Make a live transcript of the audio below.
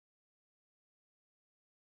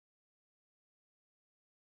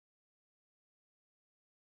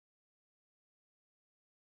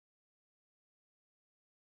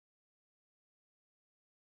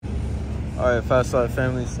Alright, Fast Life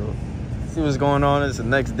family, so see what's going on. It's the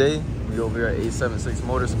next day. We over here at 876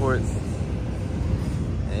 Motorsports.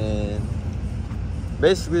 And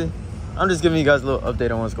basically, I'm just giving you guys a little update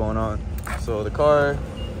on what's going on. So the car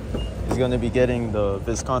is going to be getting the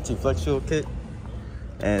Visconti Flex Fuel kit.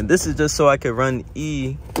 And this is just so I could run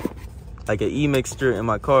like an E mixture in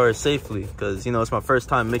my car safely. Because, you know, it's my first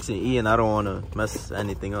time mixing E and I don't want to mess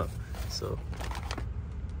anything up. So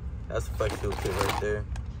that's the Flex Fuel kit right there.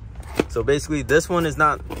 So basically, this one is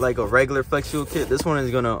not like a regular Flex Fuel kit. This one is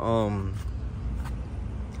gonna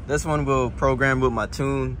this one will program with my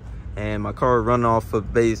tune, and my car will run off of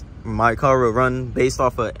my car will run based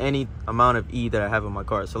off of any amount of E that I have in my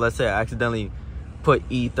car. So let's say I accidentally put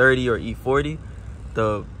E30 or E40,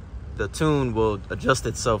 the tune will adjust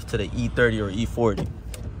itself to the E30 or E40,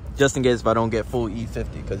 just in case if I don't get full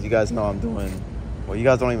E50. Because you guys know I'm doing, well, you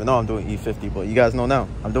guys don't even know I'm doing E50, but you guys know now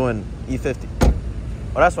I'm doing E50.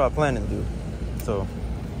 Well, that's what I plan to do. So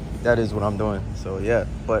that is what I'm doing. So yeah,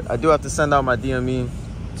 but I do have to send out my DME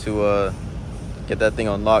to get that thing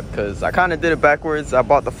unlocked, because I kind of did it backwards. I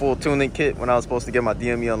bought the full tuning kit when I was supposed to get my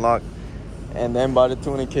DME unlocked, and then bought the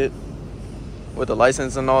tuning kit with the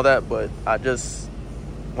license and all that. But I just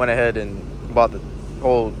went ahead and bought the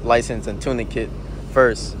whole license and tuning kit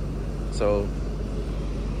first. So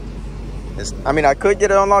I mean, I could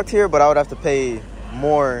get it unlocked here, but I would have to pay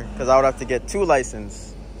more, because I would have to get 2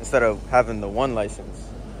 licenses instead of having the 1 license.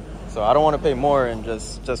 So I don't want to pay more and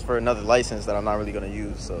just for another license that I'm not really going to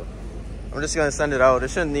use. So I'm just going to send it out. It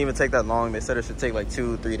shouldn't even take that long. They said it should take like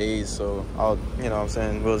 2-3 days. So I'll, you know what I'm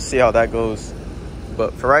saying, we'll see how that goes.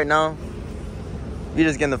 But for right now, we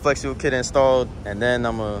just getting the Flex Fuel kit installed, and then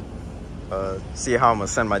I'm going to see how I'm going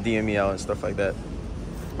to send my DME out and stuff like that.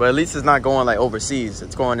 But at least it's not going like overseas.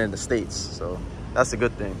 It's going in the States. So that's a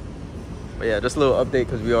good thing. But yeah, just a little update,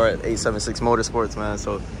 because we are at 876 Motorsports, man.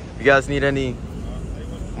 So if you guys need any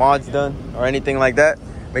mods done or anything like that,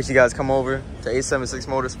 make sure you guys come over to 876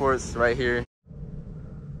 Motorsports right here.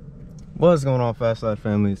 What's going on, Fast Life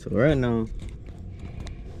family? So right now,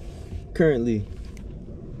 currently,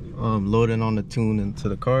 loading on the tune into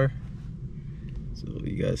the car. So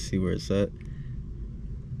you guys see where it's at.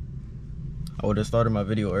 I would have started my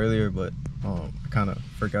video earlier, but I kind of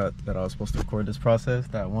forgot that I was supposed to record this process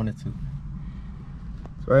that I wanted to.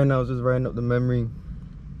 So right now, I was just writing up the memory.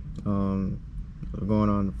 We're going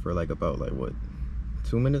on for like about what,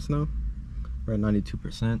 2 minutes now. We're at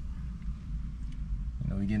 92%. You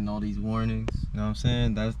know, we're getting all these warnings. You know what I'm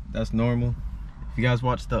saying? That's normal. If you guys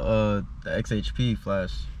watched the XHP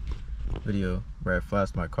flash video where I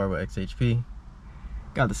flashed my car with XHP,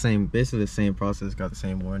 got the same, basically the same process, got the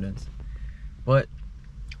same warnings. But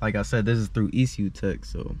like I said, this is through ECU Tech,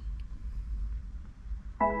 so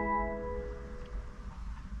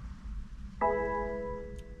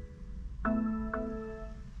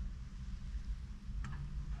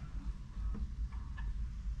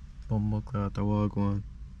Wagwan.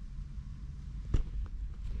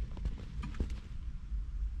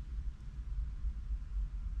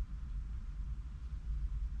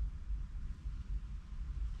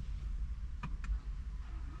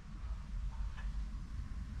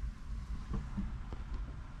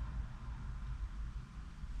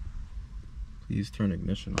 Please turn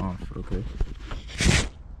ignition off. Okay.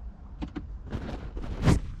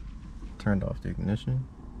 Turned off the ignition.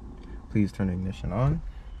 Please turn ignition on.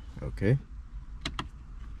 Okay.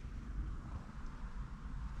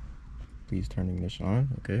 Please turn ignition on.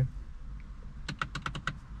 Okay.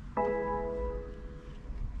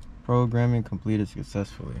 Programming completed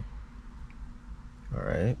successfully. All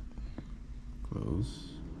right.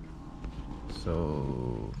 Close.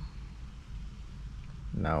 So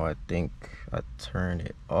now I think I turn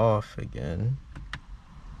it off again.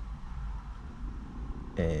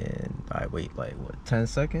 And I wait like what, 10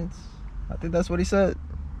 seconds? I think that's what he said.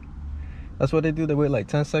 That's what they do. They wait like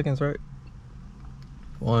 10 seconds, right?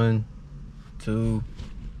 1, 2,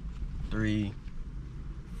 3,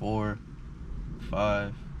 4,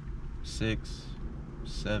 5, 6,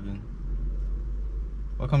 7.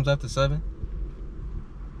 What comes after 7?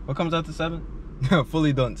 What comes after 7?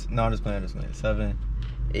 Fully done. No, I'm just playing. 7,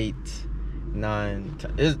 8, 9,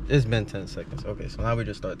 10. It's been 10 seconds. Okay, so now we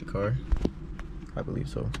just start the car. I believe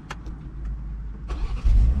so.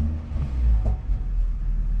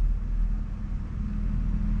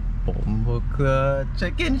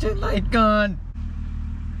 Check engine light on.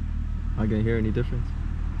 I can hear any difference?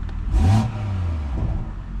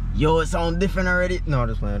 Yo, it sounds different already. No,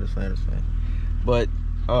 just playing. But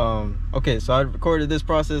okay, so I recorded this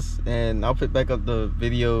process, and I'll put back up the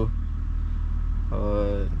video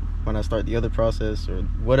when I start the other process or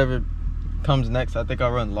whatever comes next. I think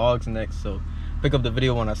I'll run logs next. So pick up the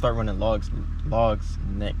video when I start running logs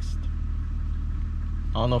next.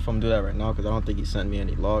 I don't know if I'm gonna do that right now because I don't think he sent me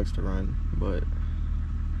any logs to run, but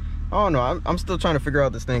I don't know. I'm still trying to figure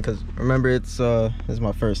out this thing because remember this is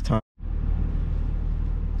my first time.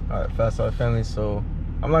 All right, Fast Life family. So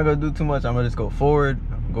I'm not gonna do too much. I'm gonna just go forward,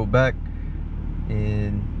 go back,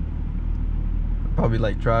 and probably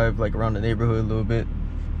like drive like around the neighborhood a little bit.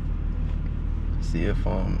 See if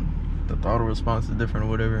the throttle response is different or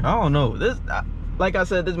whatever. I don't know. Like I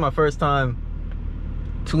said, this is my first time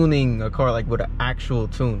tuning a car like with an actual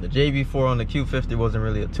tune. The JB4 on the Q50 wasn't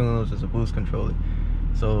really a tune, it was just a boost controller.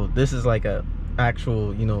 So this is like a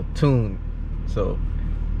actual, you know, tune. So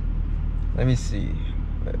let me see.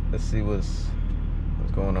 Let's see what's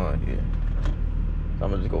going on here. So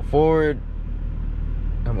I'm gonna just go forward,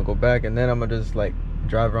 I'm gonna go back, and then I'm gonna just like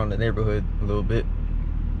drive around the neighborhood a little bit,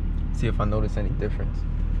 see if I notice any difference.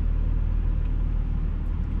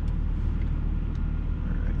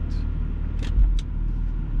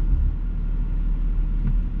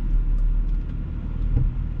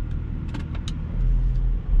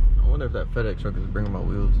 I wonder if that FedEx truck is bringing my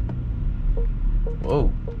wheels.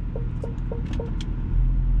 Whoa.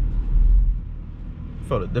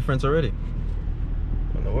 Felt a difference already.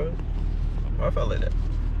 In the world? Oh, I felt like that.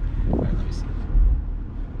 Alright, let me see.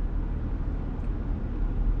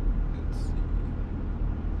 Let's see.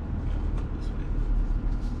 This way.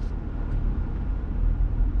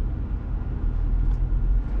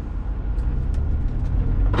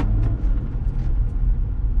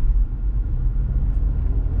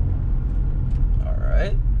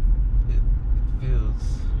 Alright.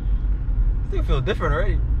 It feels different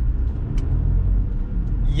already.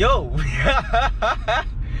 Yo. I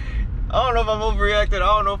don't know if I'm overreacting. I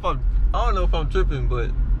don't know if I'm tripping,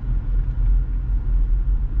 but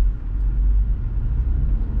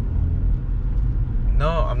no,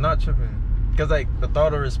 I'm not tripping. Cause like the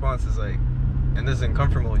throttle response is like, and this is in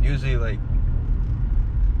comfort mode. Usually like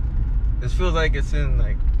this feels like it's in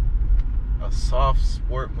like a soft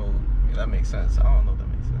sport mode. Yeah, that makes sense. I don't know if that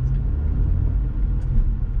makes sense.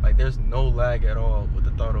 Like there's no lag at all with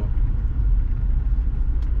the throttle.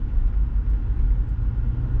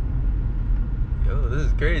 Yo, this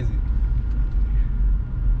is crazy.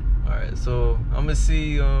 Alright, so I'm gonna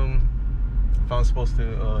see if I'm supposed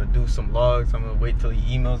to do some logs. I'm gonna wait till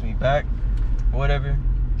he emails me back or whatever,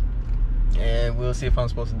 and we'll see if I'm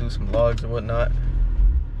supposed to do some logs or whatnot.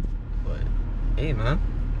 But hey man,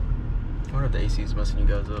 I wonder if the AC is messing you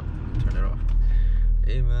guys up. Turn it off.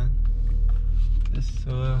 Hey man, this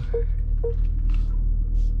car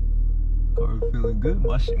feeling good.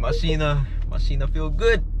 Machina feel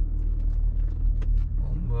good.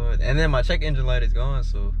 And then my check engine light is gone,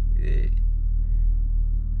 so yeah.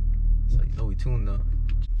 So you know we tuned though.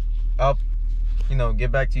 I'll, you know,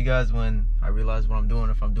 get back to you guys when I realize what I'm doing,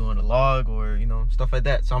 if I'm doing a log or, you know, stuff like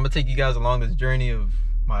that. So I'm gonna take you guys along this journey of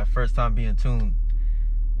my first time being tuned.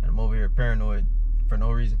 And I'm over here paranoid for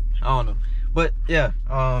no reason. I don't know. But yeah,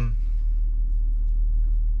 I'll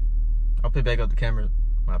pick back up the camera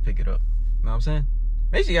when I pick it up. You know what I'm saying?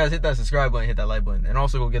 Make sure you guys hit that subscribe button, hit that like button, and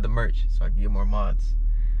also go get the merch so I can get more mods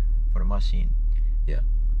for the machine. Yeah.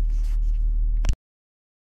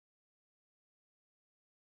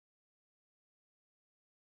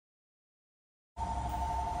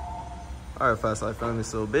 Alright, Fast Life family.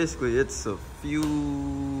 So basically it's a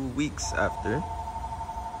few weeks after,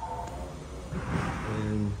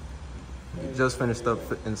 and we just finished up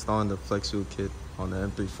installing the flex fuel kit on the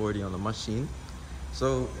M340 on the machine.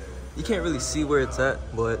 So you can't really see where it's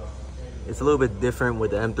at, but it's a little bit different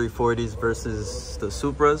with the M340s versus the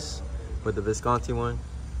Supras with the Visconti one.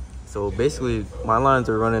 So basically my lines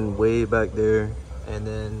are running way back there, and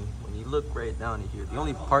then when you look right down in here, the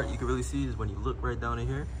only part you can really see is when you look right down in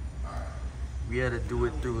here. We had to do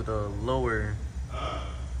it through the lower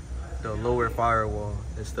firewall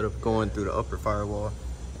instead of going through the upper firewall,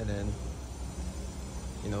 and then,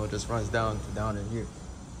 you know, it just runs down in here.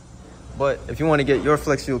 But if you want to get your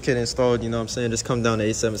flex fuel kit installed, you know what I'm saying, just come down to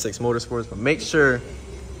 876 Motorsports. But make sure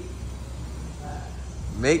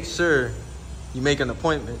you make an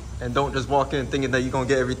appointment and don't just walk in thinking that you're gonna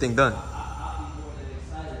get everything done.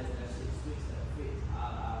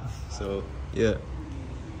 So yeah,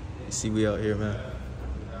 you see we out here, man.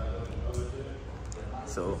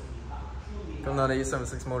 So come down to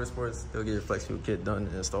 876 Motorsports, they'll get your flex fuel kit done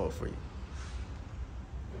and installed for you.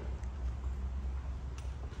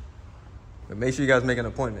 But make sure you guys make an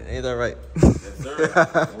appointment. Ain't that right? Yes, sir.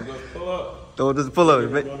 Don't just pull up. Don't just pull up.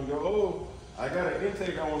 You're gonna go, oh, I got an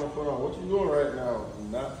intake I want to put on. What you doing right now?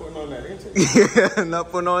 Not putting on that intake. Yeah,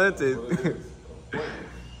 not putting on intake.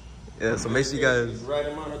 Yeah, so make sure you guys... It's the right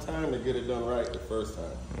amount of time to get it done right the first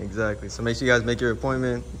time. Exactly. So make sure you guys make your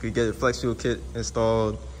appointment. You could get a flex fuel kit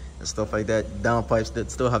installed and stuff like that. Downpipes that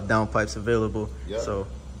still have downpipes available. Yep. So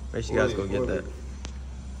make sure you guys go get that.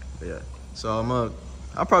 But yeah. So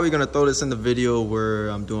I'm probably gonna throw this in the video where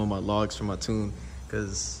I'm doing my logs for my tune,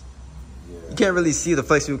 because you can't really see the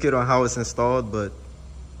flex fuel kit on how it's installed, but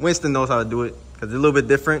Winston knows how to do it because it's a little bit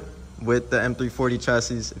different with the M340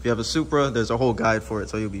 chassis. If you have a Supra, there's a whole guide for it,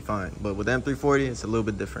 so you'll be fine. But with the M340, it's a little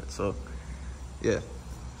bit different. So yeah.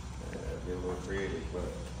 Get a little creative, but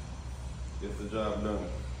get the job done.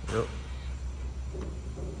 Yep.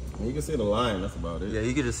 You can see the line, that's about it. Yeah,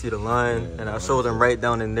 you can just see the line, and I showed them right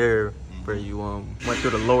down in there where you went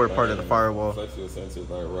through the lower part of the firewall. Flex fuel sensor is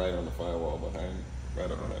like right on the firewall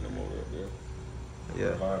right up behind the motor up there.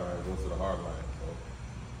 Yeah. The line goes to the hard line.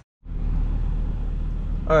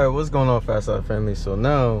 All right, what's going on, Fast Side family? So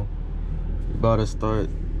now we're about to start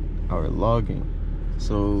our logging.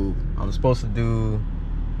 So I'm supposed to do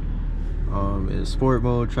in sport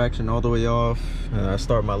mode, traction all the way off, and I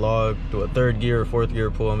start my log, do a third gear or fourth gear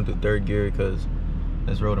pull. I'm gonna do third gear because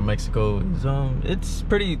this road to Mexico is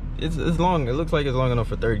it's long. It looks like it's long enough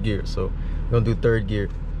for third gear, so I'm gonna do third gear.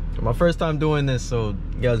 My first time doing this, so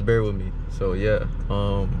you guys bear with me. So yeah,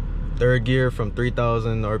 third gear from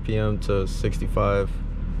 3,000 RPM to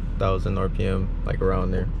 65,000 RPM, like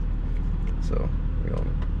around there. So we're gonna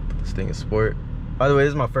put this thing in sport. By the way,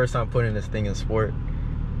 this is my first time putting this thing in sport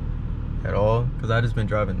at all, because I just been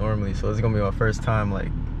driving normally, so this is gonna be my first time,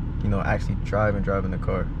 like, you know, actually driving the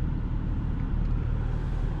car.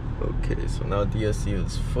 Okay, so now DSC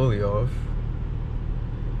is fully off,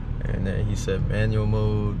 and then he said manual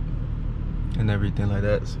mode and everything like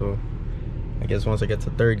that. So I guess once I get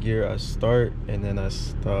to third gear, I start and then I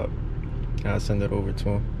stop and I send it over to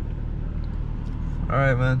him. All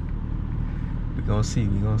right, man, we gonna see.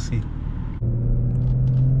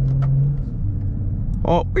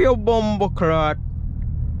 Oh, you bumblecrat.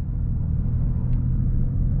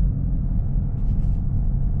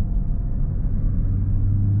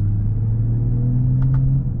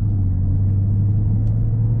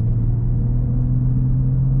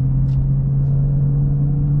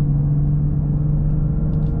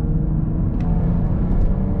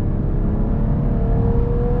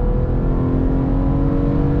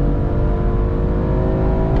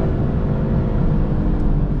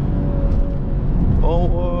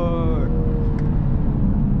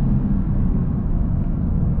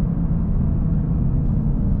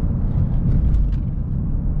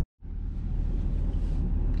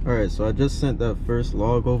 Alright, so I just sent that first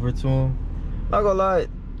log over to him. Not gonna lie,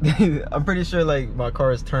 I'm pretty sure like my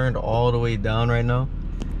car is turned all the way down right now.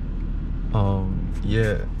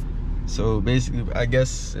 Yeah. So basically, I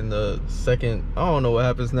guess in the second, I don't know what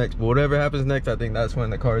happens next, but whatever happens next, I think that's when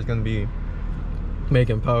the car is gonna be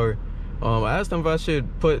making power. I asked him if I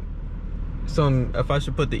should put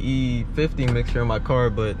the E50 mixture in my car,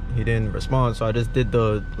 but he didn't respond, so I just did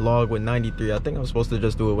the log with 93. I think I'm supposed to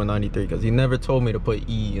just do it with 93 because he never told me to put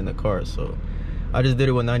E in the car, so I just did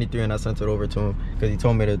it with 93 and I sent it over to him because he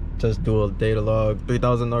told me to just do a data log,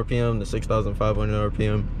 3,000 RPM to 6,500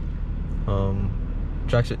 RPM.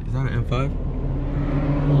 Traction, is that an M5?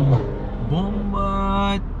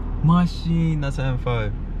 Bomba machine, that's an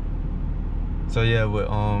M5. So yeah, with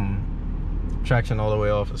traction all the way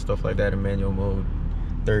off and stuff like that in manual mode,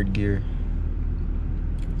 third gear.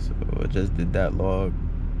 So I just did that log,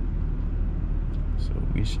 so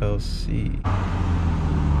we shall see.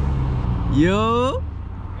 Yo,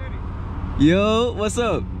 what's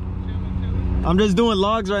up? I'm just doing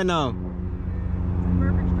logs right now.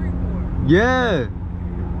 Yeah,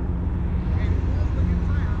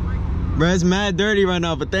 bro, it's mad dirty right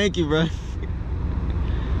now, but thank you, bro.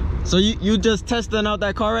 So you just testing out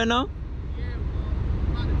that car right now?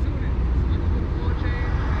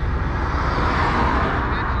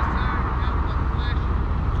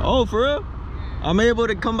 Oh, for real? I'm able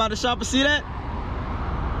to come by the shop and see that?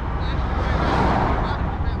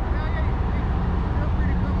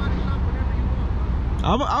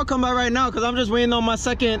 I'll come by right now because I'm just waiting on my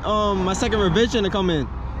second revision to come in.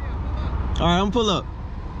 All right, I'm gonna pull up.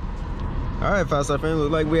 All right, Fast Side family,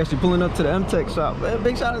 look like we actually pulling up to the M-Tech shop. Man,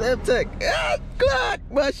 big shout out to M-Tech. Ah, God,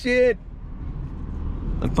 my shit.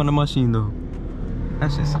 Look for the machine though.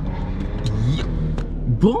 That shit's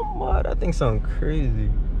boom, that thing sound crazy.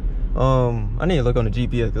 I need to look on the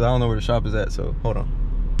GPS because I don't know where the shop is at, so hold on.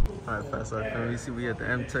 All right, Fast Side family, you see we at the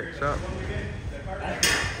M-Tech shop.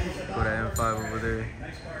 Go that M5 over there.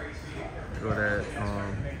 Go that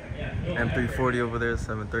M340 over there,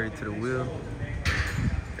 730 to the wheel.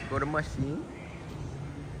 Go to machine.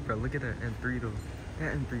 Bro, look at that M3 though.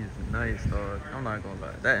 That M3 is nice, dog. I'm not gonna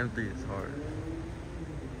lie. That M3 is hard.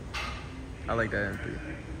 I like that M3.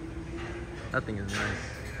 That thing is nice.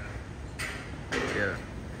 Yeah.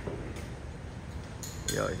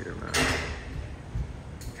 We out here, man.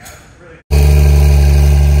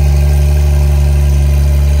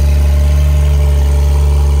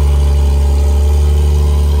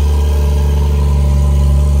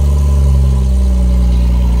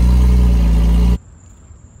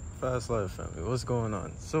 Fast Life family, what's going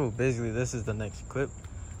on? So basically this is the next clip,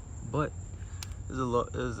 but it's a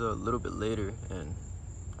little bit later, and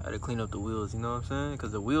I had to clean up the wheels, you know what I'm saying?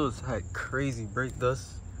 Because the wheels had crazy brake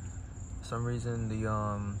dust. For some reason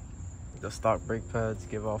the stock brake pads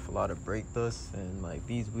give off a lot of brake dust, and like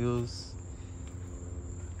these wheels,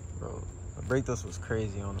 bro, the brake dust was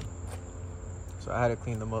crazy on them. So I had to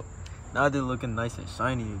clean them up. Now they're looking nice and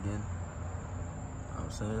shiny again. You know what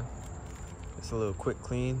I'm saying? It's a little quick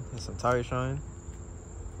clean and some tire shine.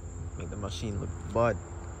 Make the machine look bud.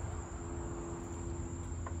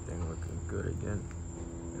 Thing looking good again.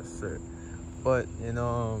 Yes, sir. But in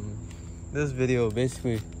this video,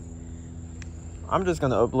 basically, I'm just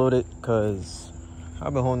gonna upload it because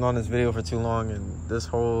I've been holding on this video for too long, and this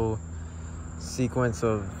whole sequence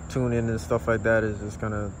of tuning and stuff like that is just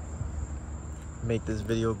gonna make this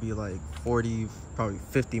video be like 40, probably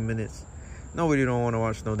 50 minutes. Nobody don't want to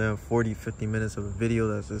watch no damn 40-50 minutes of a video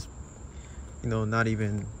that's just, you know, not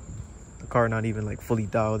even, the car not even like fully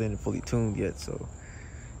dialed in and fully tuned yet. So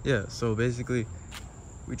yeah, so basically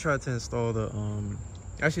we tried to install the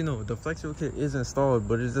actually no, the flex fuel kit is installed,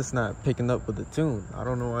 but it's just not picking up with the tune. I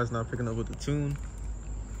don't know why it's not picking up with the tune.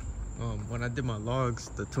 When I did my logs,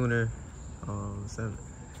 the tuner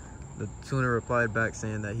replied back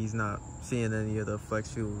saying that he's not seeing any of the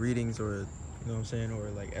flex fuel readings, or you know what I'm saying, or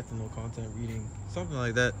like ethanol content reading, something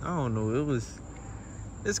like that. I don't know,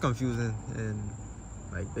 it's confusing, and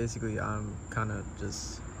like basically I'm kind of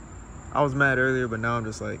just, I was mad earlier, but now I'm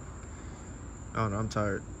just like, I don't know, I'm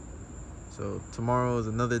tired. So tomorrow is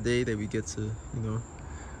another day that we get to, you know,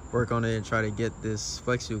 work on it and try to get this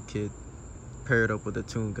flex fuel kit paired up with the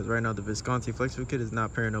tune, because right now the Visconti flex fuel kit is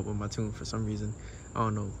not pairing up with my tune for some reason. I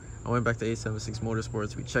don't know. I went back to 876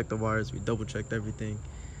 Motorsports, we checked the wires, we double checked everything,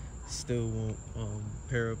 still won't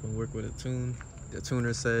pair up and work with a tune. The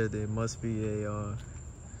tuner said there must be a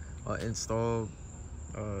install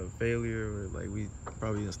failure, or like we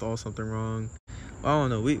probably installed something wrong. I don't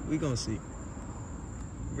know, we gonna see.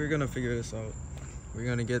 We're gonna figure this out. We're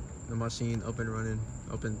gonna get the machine up and running,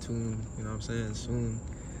 up and tuned, you know what I'm saying, soon.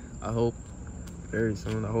 I hope, very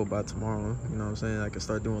soon. I hope by tomorrow, you know what I'm saying, I can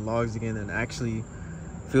start doing logs again and actually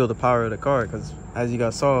feel the power of the car, because as you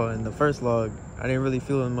guys saw in the first log, I didn't really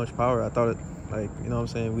feel much power. I thought it, like, you know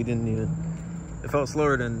what I'm saying, it felt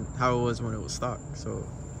slower than how it was when it was stock. So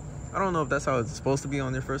I don't know if that's how it's supposed to be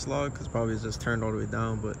on their first log, because probably it's just turned all the way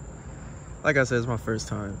down. But like I said, it's my first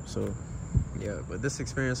time, so yeah. But this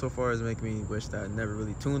experience so far is making me wish that I never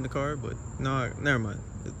really tuned the car. But no, never mind,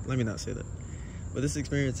 let me not say that. But this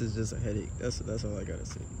experience is just a headache. That's all I gotta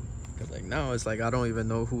say. Because like now it's like I don't even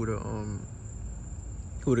know who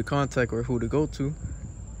to contact or who to go to,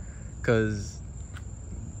 because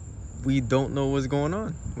we don't know what's going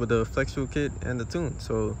on with the flex fuel kit and the tune.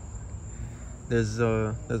 So there's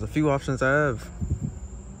a few options I have.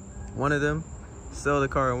 One of them, sell the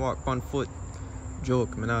car and walk on foot. Joke,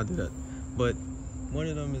 I mean, I'll do that. But one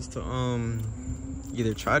of them is to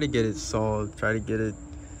either try to get it solved, try to get it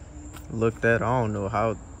looked at. I don't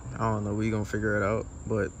know, we gonna figure it out,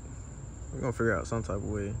 but we're gonna figure out some type of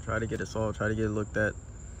way. Try to get it solved, try to get it looked at.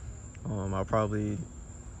 I'll probably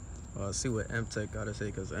see what M-Tech gotta say,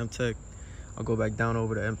 because M-Tech, I'll go back down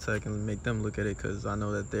over to M-Tech and make them look at it, because I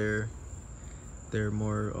know that they're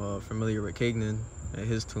more familiar with Kagnan and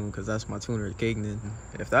his tune, because that's my tuner, Kagnan.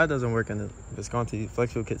 If that doesn't work and the Visconti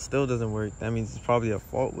flex fuel kit still doesn't work, that means it's probably a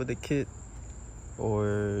fault with the kit,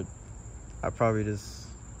 or I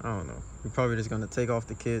don't know. We're probably just gonna take off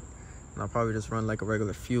the kit, and I'll probably just run like a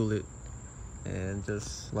regular fuel it, and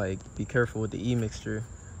just like be careful with the e-mixture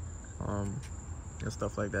and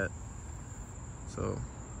stuff like that. So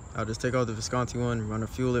I'll just take out the Visconti one, run a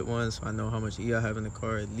fuel it one, so I know how much E I have in the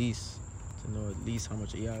car, at least how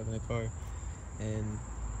much E I have in the car. And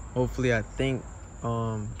hopefully, I think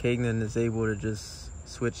Kagnan is able to just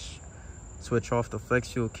switch off the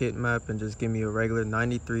flex fuel kit map and just give me a regular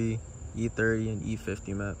 93, E30 and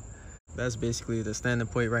E50 map. That's basically the standing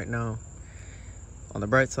point right now. On the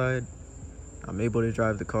bright side, I'm able to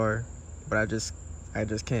drive the car, but I just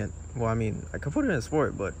can't. Well, I mean, I could put it in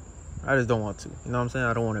sport, but I just don't want to. You know what I'm saying?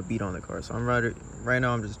 I don't want to beat on the car. So right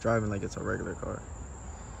now I'm just driving like it's a regular car.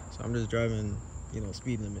 So I'm just driving, you know,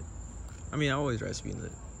 speed limit. I mean, I always drive speed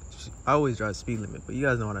limit. I always drive speed limit, but you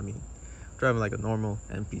guys know what I mean. Driving like a normal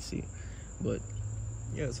NPC. But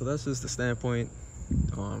yeah, so that's just the standpoint.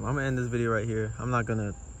 I'm gonna end this video right here. I'm not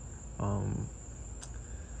gonna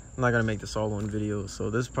make this all one video, so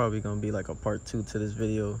this is probably gonna be like a part 2 to this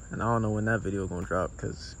video, and I don't know when that video gonna drop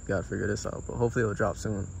because we gotta figure this out, but hopefully it'll drop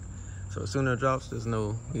soon. So as soon as it drops,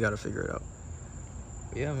 we gotta figure it out.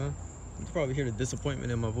 But yeah, man, you can probably hear the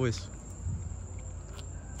disappointment in my voice.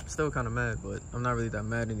 I'm still kind of mad, but I'm not really that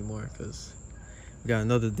mad anymore because we got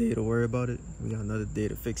another day to worry about it, we got another day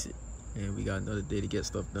to fix it, and we got another day to get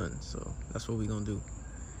stuff done. So that's what we gonna do.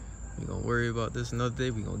 We gonna worry about this another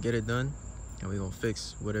day, we gonna get it done, and we gonna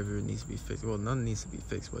fix whatever it needs to be fixed. Well, nothing needs to be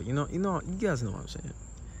fixed, but you guys know what I'm saying.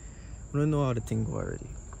 We don't know how the thing go already.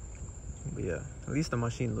 But yeah, at least the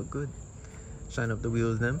machine look good. Shine up the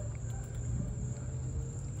wheels them.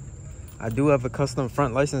 I do have a custom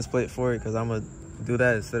front license plate for it because I'm gonna do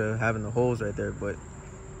that instead of having the holes right there. But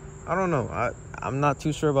I don't know. I'm not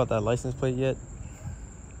too sure about that license plate yet.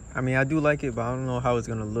 I mean, I do like it, but I don't know how it's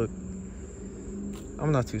gonna look.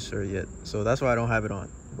 I'm not too sure yet, so that's why I don't have it on.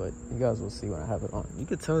 But you guys will see when I have it on. You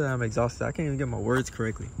could tell that I'm exhausted. I can't even get my words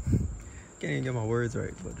correctly. Can't even get my words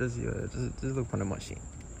right. But just look on the machine.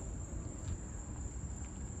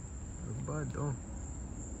 But don't.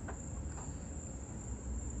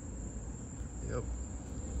 Yep.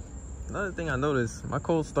 Another thing I noticed, my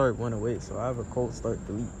cold start went away, so I have a cold start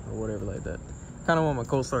delete or whatever like that. Kind of want my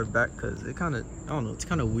cold start back because it kind of, I don't know, it's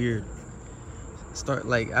kind of weird. Start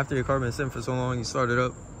like after your car been sitting for so long, you start it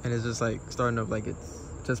up and it's just like starting up like it's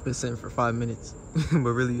just been sitting for 5 minutes,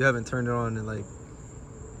 but really you haven't turned it on in like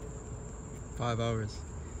 5 hours.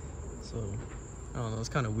 So I don't know, it's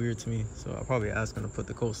kind of weird to me. So I'll probably ask them to put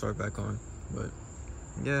the cold start back on. But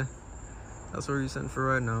yeah, that's what we're sitting for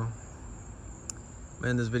right now. I'm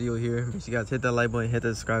end this video here. Make sure you guys hit that like button, hit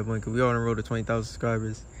that subscribe button, because we are on the road to 20,000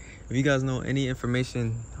 subscribers. If you guys know any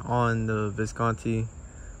information on the Visconti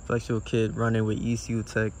Flexual Kit running with ECU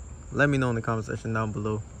Tech, let me know in the comment section down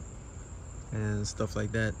below and stuff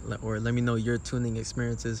like that. Or let me know your tuning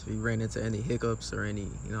experiences, if you ran into any hiccups or any,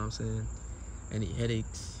 you know what I'm saying, any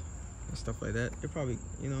headaches and stuff like that. It probably,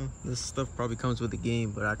 this stuff probably comes with the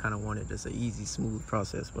game, but I kind of wanted just an easy, smooth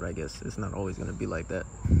process, but I guess it's not always going to be like that.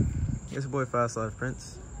 It's your boy Fast Life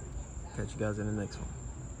Prince. Catch you guys in the next one.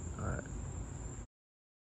 All right.